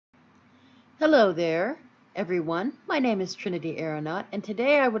Hello there, everyone. My name is Trinity Aironaut, and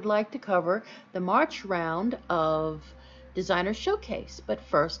today I would like to cover the March round of Designer Showcase. But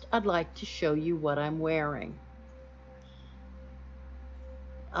first, I'd like to show you what I'm wearing.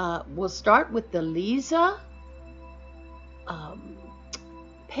 We'll start with the Lisa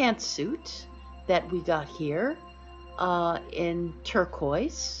pantsuit that we got here in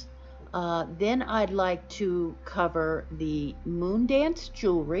turquoise. Then I'd like to cover the Moon Dance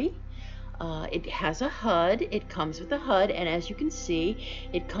jewelry. It has a HUD, it comes with a HUD, and as you can see,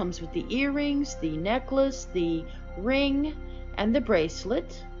 it comes with the earrings, the necklace, the ring, and the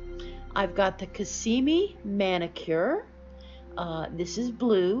bracelet. I've got the Cassimi manicure. This is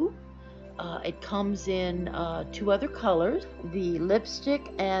blue. It comes in two other colors. The lipstick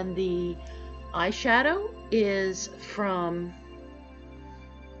and the eyeshadow is from,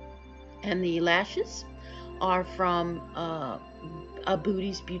 and the lashes are from a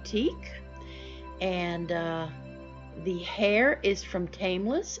Booty's Boutique. And the hair is from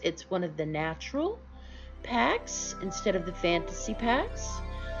Tameless. It's one of the natural packs instead of the fantasy packs.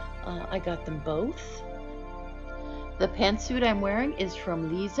 I got them both. The pantsuit I'm wearing is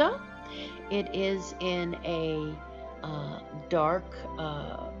from Lisa. It is in a dark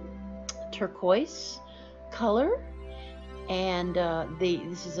turquoise color. And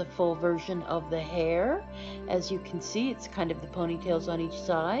this is a full version of the hair. As you can see, it's kind of the ponytails on each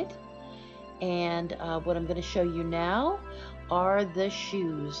side. And what I'm going to show you now are the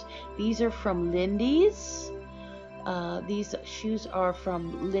shoes. These are from Lindy's. These shoes are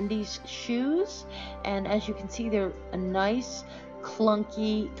from Lindy's Shoes. And as you can see, they're a nice,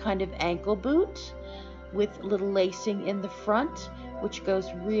 clunky kind of ankle boot with little lacing in the front, which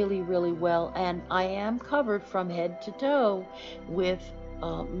goes really, really well. And I am covered from head to toe with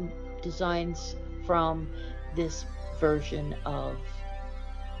designs from this version of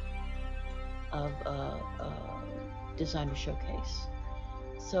Designer Showcase.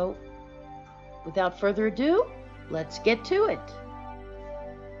 So without further ado, let's get to it.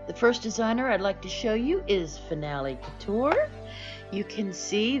 The first designer I'd like to show you is Finale Couture. You can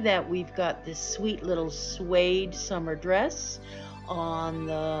see that we've got this sweet little suede summer dress on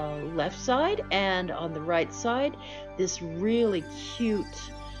the left side, and on the right side this really cute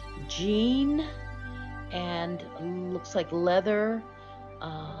jean and looks like leather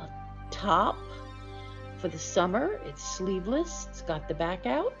top for the summer. It's sleeveless, it's got the back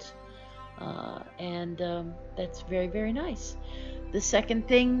out, and that's very, very nice. The second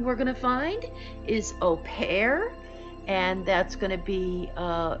thing we're going to find is Au Pair, and that's going to be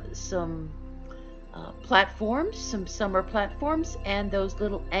some platforms, some summer platforms, and those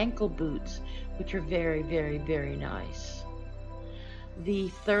little ankle boots, which are very, very, very nice. The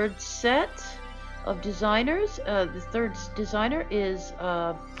third set of designers, the third designer is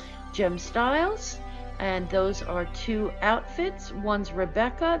Gem Styles, and those are two outfits. One's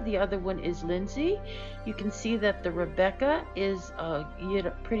Rebecca, the other one is Lindsay. You can see that the Rebecca is a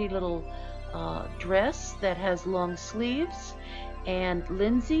pretty little dress that has long sleeves, and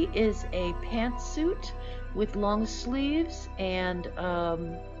Lindsay is a pantsuit with long sleeves and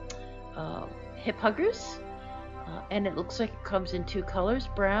hip huggers, and it looks like it comes in two colors,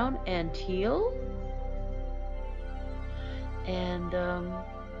 brown and teal. And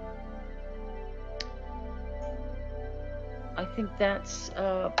I think that's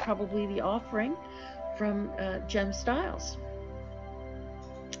probably the offering from Gem Styles.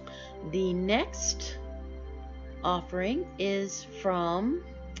 The next offering is from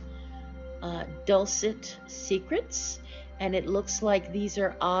Dulcet Secrets, and it looks like these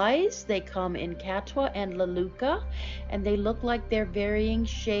are eyes. They come in Catwa and Laluca, and they look like they're varying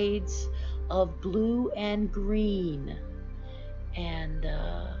shades of blue and green. And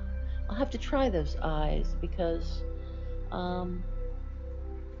I'll have to try those eyes because I'm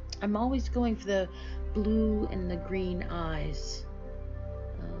always going for the blue and the green eyes.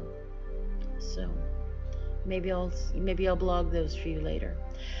 So maybe I'll blog those for you later.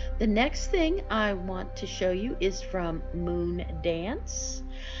 The next thing I want to show you is from Moon Dance.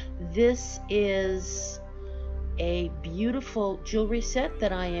 This is a beautiful jewelry set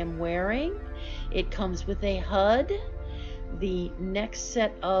that I am wearing. It comes with a HUD. The next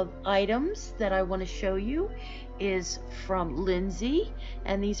set of items that I want to show you is from Lindsay,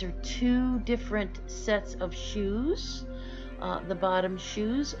 and these are two different sets of shoes. The bottom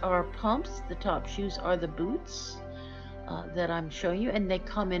shoes are pumps, the top shoes are the boots that I'm showing you, and they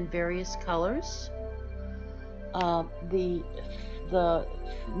come in various colors. The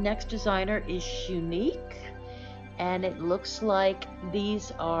next designer is Unique, and it looks like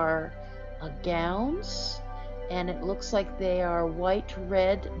these are gowns, and it looks like they are white white,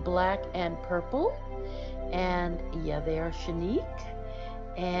 red, black, and purple. And yeah, they are Chinique.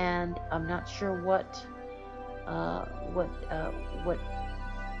 And I'm not sure what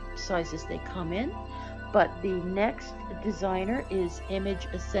sizes they come in. But the next designer is Image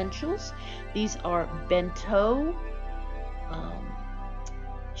Essentials. These are bento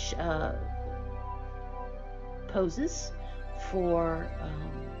poses for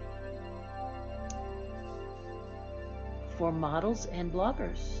models and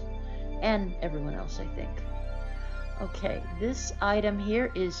bloggers and everyone else, I think. Okay, this item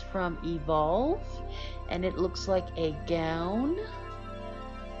here is from Evolve, and it looks like a gown.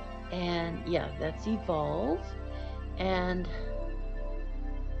 And yeah, that's Evolve. And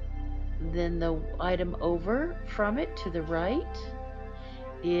then the item over from it to the right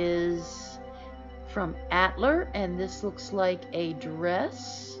is from Atler, and this looks like a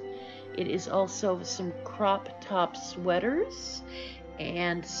dress. It is also some crop top sweaters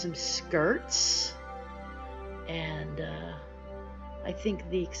and some skirts. And I think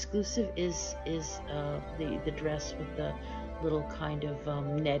the exclusive is the dress with the little kind of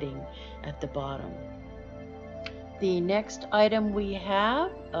netting at the bottom. The next item we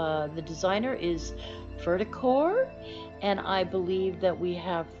have, the designer is Verticore, and I believe that we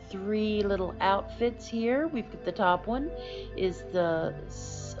have 3 little outfits here. We've got the top one is a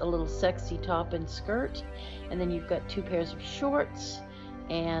little sexy top and skirt, and then you've got 2 pairs of shorts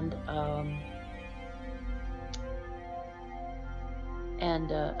and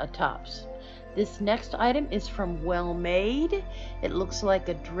a tops. This next item is from Well Made. It looks like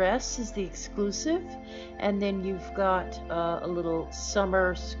a dress is the exclusive, and then you've got a little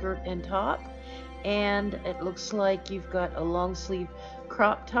summer skirt and top, and it looks like you've got a long sleeve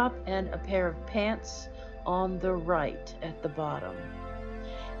crop top and a pair of pants on the right at the bottom.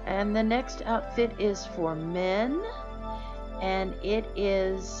 And the next outfit is for men, and it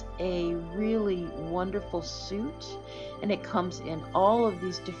is a really wonderful suit, and it comes in all of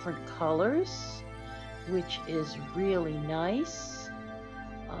these different colors, which is really nice.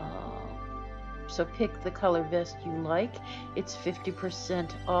 So pick the color vest you like. It's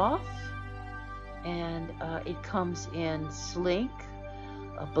 50% off, and it comes in slink,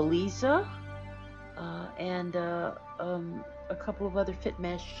 Beliza, and a couple of other fit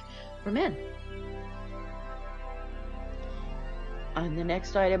mesh for men. And the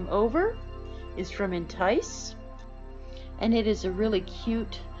next item over is from Entice, and it is a really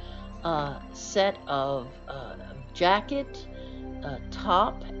cute set of jacket,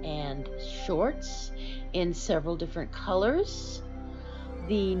 top, and shorts in several different colors.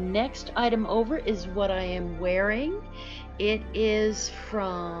 The next item over is what I am wearing. It is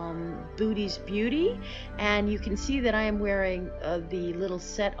from Booty's Beauty, and you can see that I am wearing the little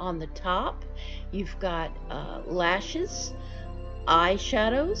set on the top. You've got lashes,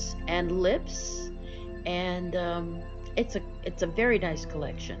 eyeshadows, and lips, and it's a very nice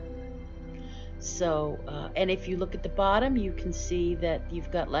collection. So and if you look at the bottom, you can see that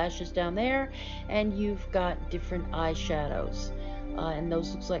you've got lashes down there, and you've got different eyeshadows, and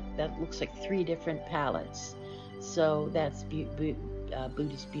those looks like 3 different palettes. So that's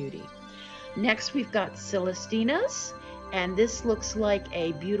Booty's Beauty. Next, we've got Celestina's, and this looks like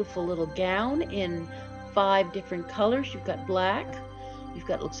a beautiful little gown in 5 different colors. You've got black, you've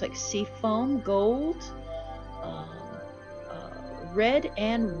got, looks like seafoam, gold, red,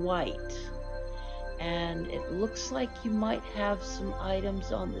 and white. And it looks like you might have some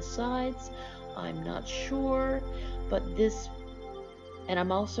items on the sides. I'm not sure, but this, and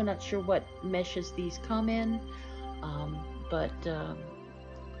I'm also not sure what meshes these come in, but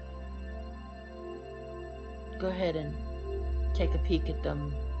go ahead and take a peek at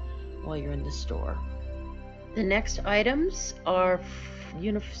them while you're in the store. The next items are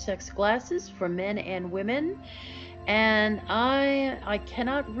unisex glasses for men and women, and I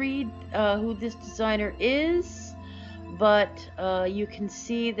cannot read who this designer is, but you can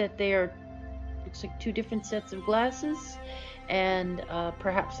see that they are, looks like 2 different sets of glasses, and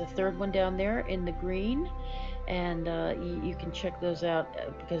perhaps a 3rd one down there in the green, and you can check those out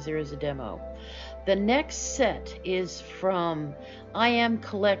because there is a demo. The next set is from I Am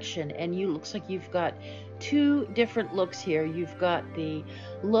Collection, and looks like you've got 2 different looks here. You've got the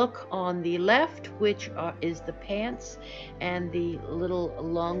look on the left, which is the pants and the little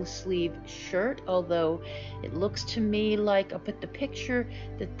long sleeve shirt, although it looks to me like, up at the picture,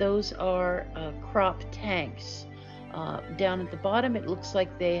 that those are crop tanks. Down at the bottom, it looks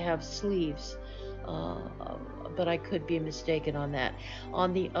like they have sleeves. but I could be mistaken on that.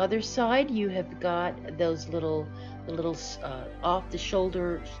 On the other side, you have got those little off the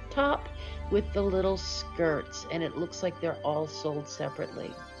shoulder top with the little skirts, and it looks like they're all sold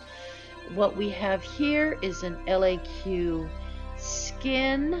separately. What we have here is an LAQ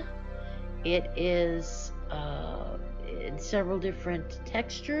skin. It is in several different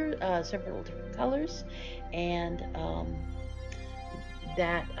textures, several different colors, and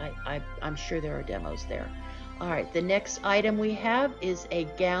that I'm sure there are demos there. All right, the next item we have is a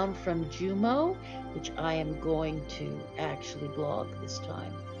gown from Jumo, which I am going to actually blog this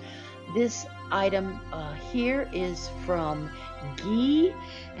time. This item here is from Guy,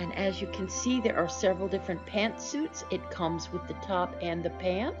 and as you can see, there are several different pantsuits. It comes with the top and the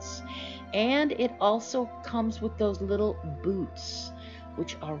pants, and it also comes with those little boots,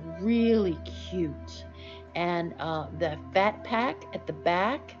 which are really cute. And the fat pack at the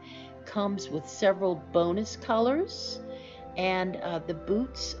back comes with several bonus colors, and the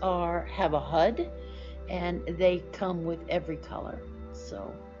boots have a HUD, and they come with every color.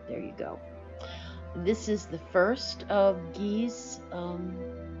 So there you go. This is the first of Guy's.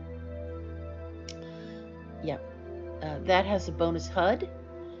 That has a bonus HUD.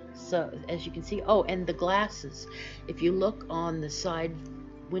 So as you can see, oh, and the glasses. If you look on the side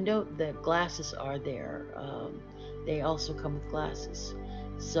window, the glasses are there. They also come with glasses.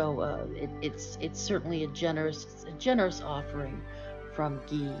 So it's certainly a generous offering from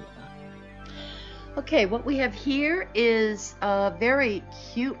Guy. Okay, what we have here is a very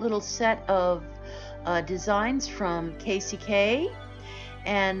cute little set of designs from KCK,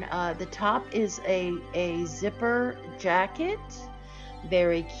 and the top is a zipper jacket,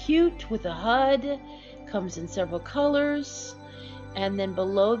 very cute with a HUD, comes in several colors, and then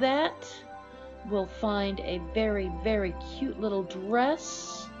below that we'll find a very, very cute little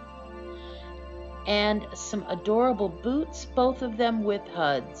dress and some adorable boots, both of them with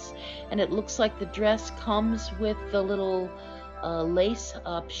HUDs. And it looks like the dress comes with the little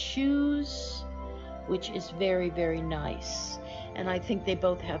lace-up shoes, which is very, very nice. And I think they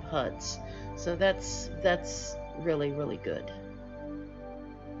both have HUDs, so that's really, really good.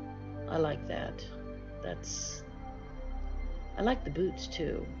 I like that. I like the boots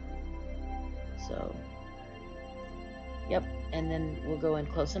too. So, yep, and then we'll go in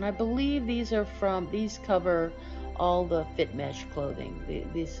close. And I believe these cover all the fit mesh clothing.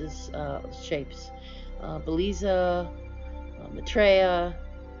 This is shapes. Beliza, Maitreya,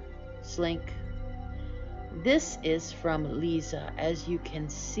 Slink. This is from Lisa. As you can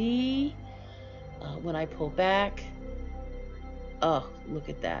see, when I pull back, oh, look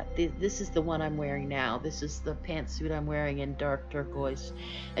at that. This is the one I'm wearing now. This is the pantsuit I'm wearing in dark turquoise.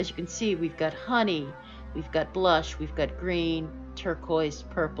 As you can see, we've got honey, we've got blush, we've got green, turquoise,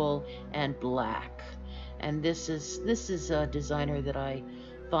 purple, and black. And this is a designer that I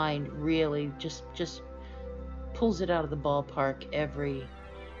find really just pulls it out of the ballpark every,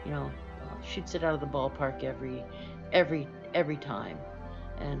 shoots it out of the ballpark every time.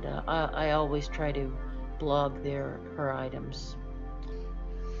 And I always try to blog her items.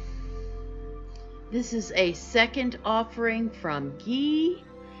 This is a second offering from Guy,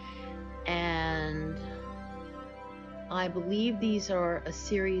 and I believe these are a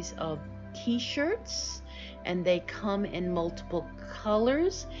series of t-shirts, and they come in multiple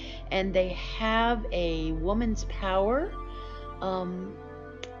colors, and they have a woman's power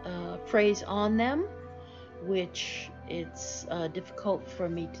phrase on them, which it's difficult for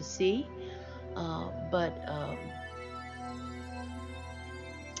me to see, but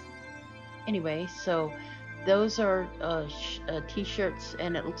anyway, so those are t-shirts,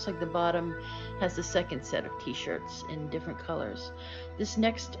 and it looks like the bottom has the second set of t-shirts in different colors. This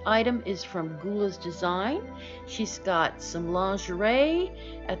next item is from Gula's Design. She's got some lingerie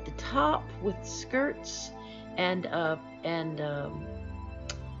at the top with skirts and a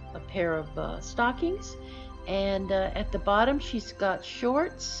pair of stockings, and at the bottom she's got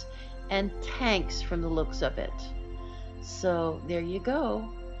shorts and tanks from the looks of it. So there you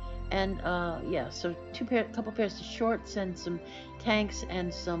go. And yeah, so couple pairs of shorts and some tanks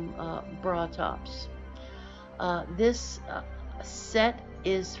and some bra tops. This set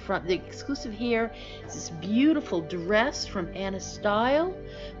is from the exclusive here. Is this beautiful dress from Anna Style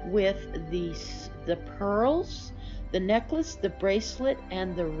with the pearls, the necklace, the bracelet,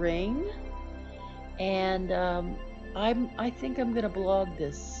 and the ring. And I think I'm gonna blog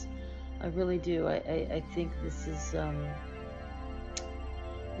this. I really do. I think this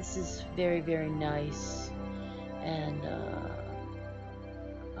is very, very nice, and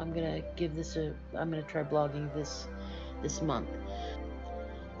I'm gonna try blogging this month.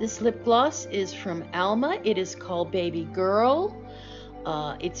 This lip gloss is from Alma. It is called Baby Girl.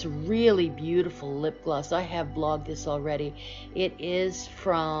 It's really beautiful lip gloss. I have blogged this already. It is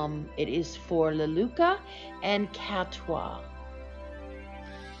for Leluca and Catois.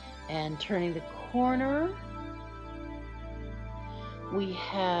 And turning the corner, we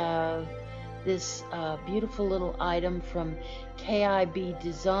have this beautiful little item from KIB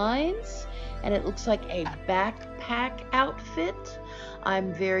Designs, and it looks like a backpack outfit.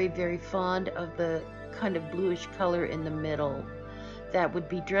 I'm very, very fond of the kind of bluish color in the middle. That would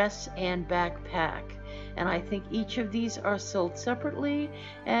be dress and backpack. And I think each of these are sold separately.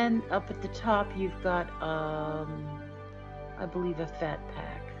 And up at the top, you've got, I believe, a fat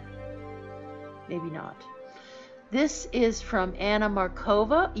pack. Maybe not. This is from Anna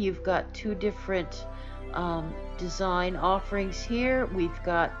Markova. You've got two different design offerings here. We've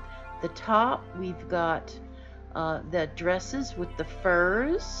got the top, we've got the dresses with the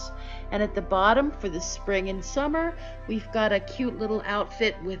furs, and at the bottom for the spring and summer, we've got a cute little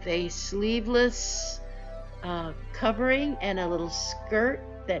outfit with a sleeveless covering and a little skirt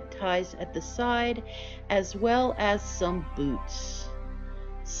that ties at the side, as well as some boots.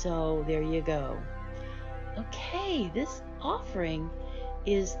 So there you go. Okay, this offering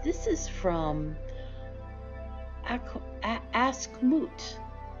is from Askmoot,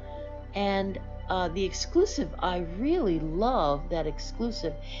 and the exclusive, I really love that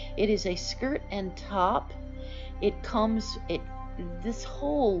exclusive. It is a skirt and top. This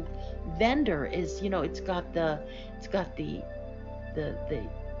whole vendor is, it's got the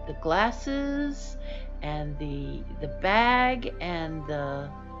glasses and the bag and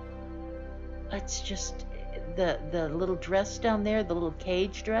it's just the little dress down there, the little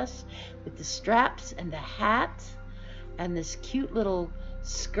cage dress with the straps and the hat, and this cute little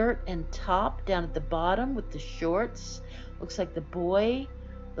skirt and top down at the bottom with the shorts. Looks like the boy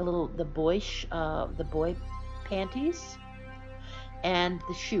panties and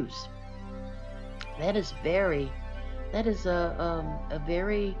the shoes. That is a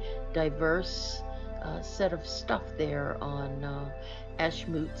very diverse set of stuff there on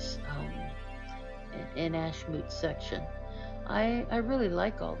Ashmoot's in Ashmoot's section. I really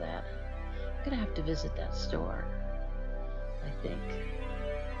like all that. I'm gonna have to visit that store, I think.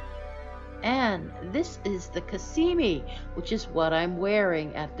 And this is the Cassimi, which is what I'm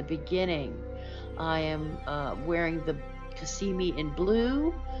wearing at the beginning. I am wearing the Cassimi in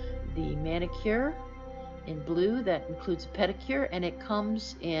blue, the manicure in blue that includes a pedicure, and it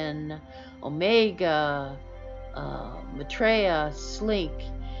comes in Omega, Maitreya, Slink,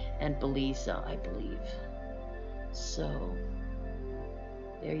 and Belisa, I believe. So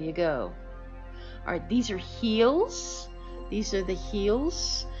there you go. All right, these are heels. These are the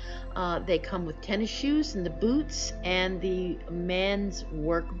heels. They come with tennis shoes and the boots and the men's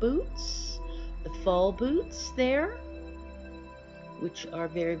work boots, the fall boots there, which are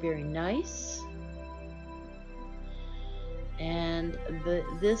very, very nice. And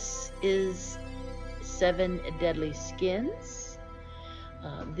this is 7 Deadly Skins.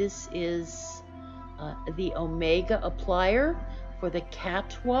 This is the Omega applier for the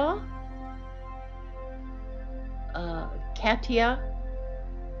Catois, Katia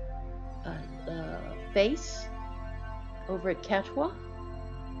face over at Catois.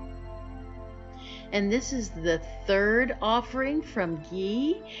 And this is the third offering from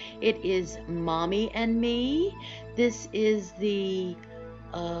Guy. It is Mommy and Me. This is this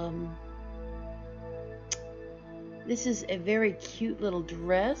is a very cute little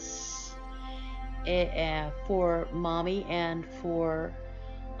dress for mommy and for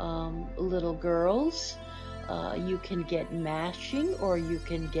little girls. You can get matching, or you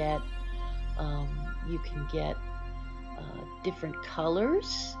can get different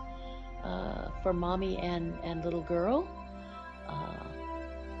colors for mommy and little girl.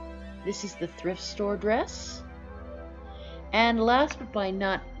 This is the thrift store dress. And last but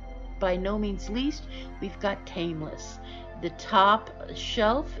by no means least, we've got Tameless. The top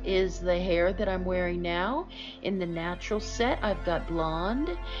shelf is the hair that I'm wearing now. In the natural set, I've got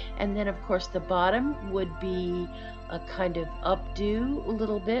blonde. And then, of course, the bottom would be a kind of updo a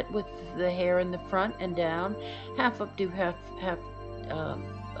little bit with the hair in the front and down. Half updo, half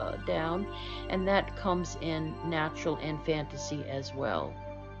down. And that comes in natural and fantasy as well.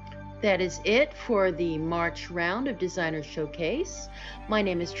 That is it for the March round of Designer Showcase. My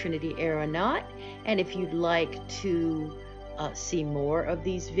name is Trinity Aironaut, and if you'd like to see more of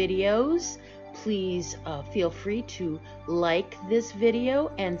these videos, please feel free to like this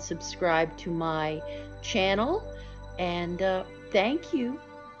video and subscribe to my channel. And thank you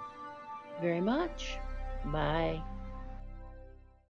very much. Bye.